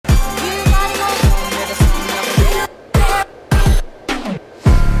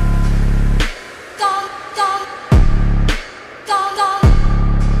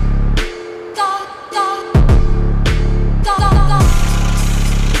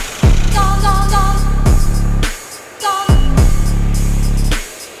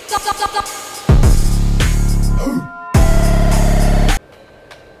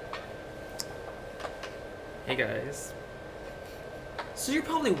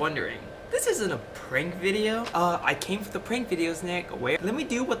wondering, this isn't a prank video. I came for the prank videos, Nick. Where? Let me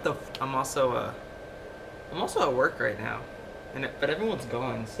do what the. I'm also at work right now, but everyone's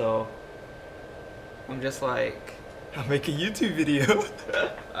gone, so I'm just like, I'll make a YouTube video.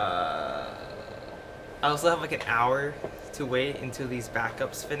 I also have like an hour to wait until these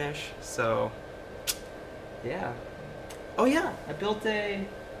backups finish, so yeah. Oh yeah, I built a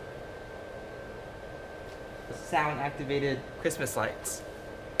sound-activated Christmas lights.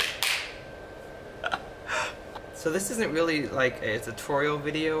 So this isn't really like a tutorial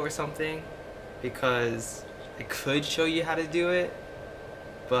video or something, because I could show you how to do it,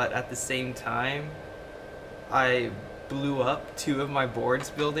 but at the same time, I blew up 2 of my boards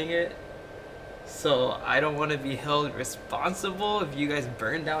building it, so I don't want to be held responsible if you guys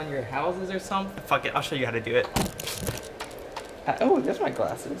burn down your houses or something. Fuck it, I'll show you how to do it. Oh, there's my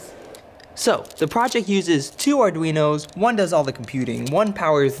glasses. So, the project uses 2 Arduinos, one does all the computing, one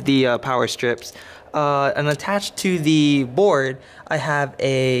powers the power strips, and attached to the board, I have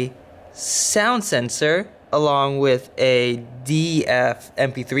a sound sensor along with a DF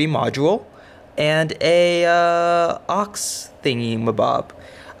MP3 module and a aux thingy-mabob.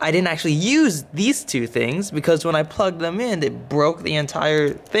 I didn't actually use these 2 things because when I plugged them in, it broke the entire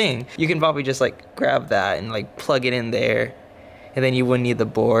thing. You can probably just like grab that and like plug it in there, and then you wouldn't need the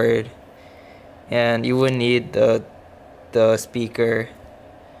board, and you wouldn't need the speaker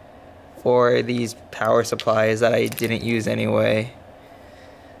or these power supplies that I didn't use anyway.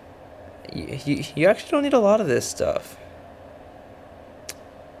 You actually don't need a lot of this stuff.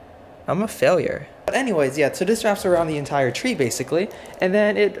 I'm a failure. But anyways, yeah, so this wraps around the entire tree basically, and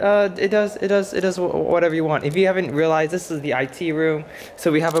then it does whatever you want. If you haven't realized, this is the IT room,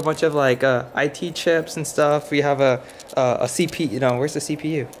 so we have a bunch of like IT chips and stuff. We have a CPU. No, where's the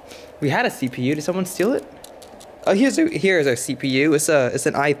CPU? We had a CPU. Did someone steal it? Oh, here's our CPU. It's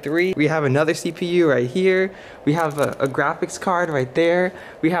an i3. We have another CPU right here. We have a graphics card right there.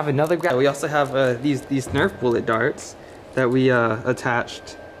 We have another we also have these Nerf bullet darts that we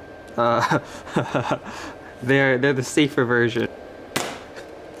attached. They're the safer version.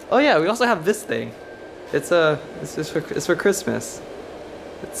 Oh yeah, we also have this thing. It's for Christmas.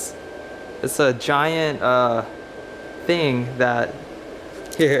 It's a giant thing that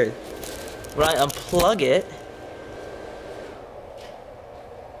here. When I unplug it,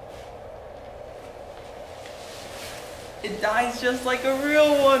 it dies just like a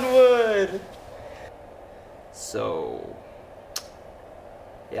real one would. So,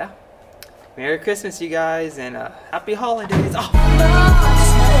 yeah. Merry Christmas, you guys, and happy holidays. Oh.